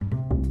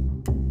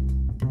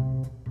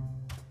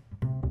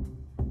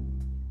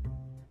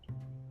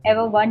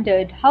Ever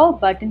wondered how a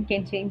button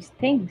can change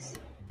things?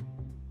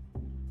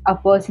 A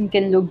person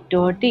can look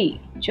dirty,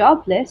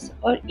 jobless,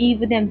 or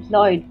even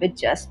employed with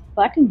just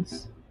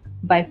buttons.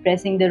 By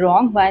pressing the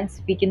wrong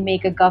ones, we can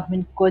make a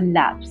government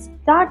collapse,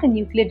 start a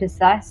nuclear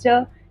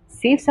disaster,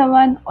 save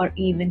someone, or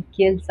even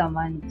kill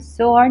someone,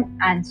 so on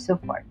and so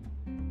forth.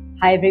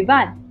 Hi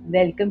everyone,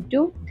 welcome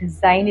to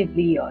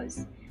Designably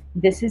Yours.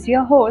 This is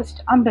your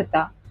host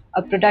Amrita,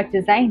 a product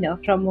designer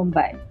from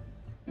Mumbai.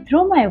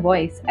 Through my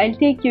voice, I'll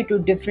take you to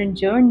different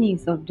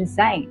journeys of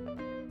design,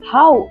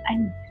 how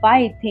and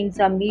why things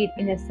are made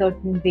in a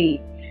certain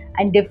way,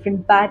 and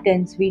different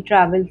patterns we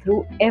travel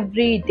through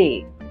every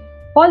day.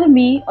 Follow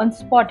me on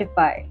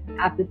Spotify,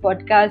 Apple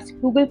Podcast,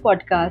 Google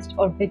Podcast,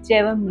 or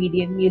whichever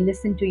medium you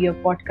listen to your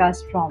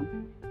podcast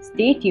from.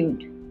 Stay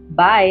tuned.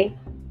 Bye.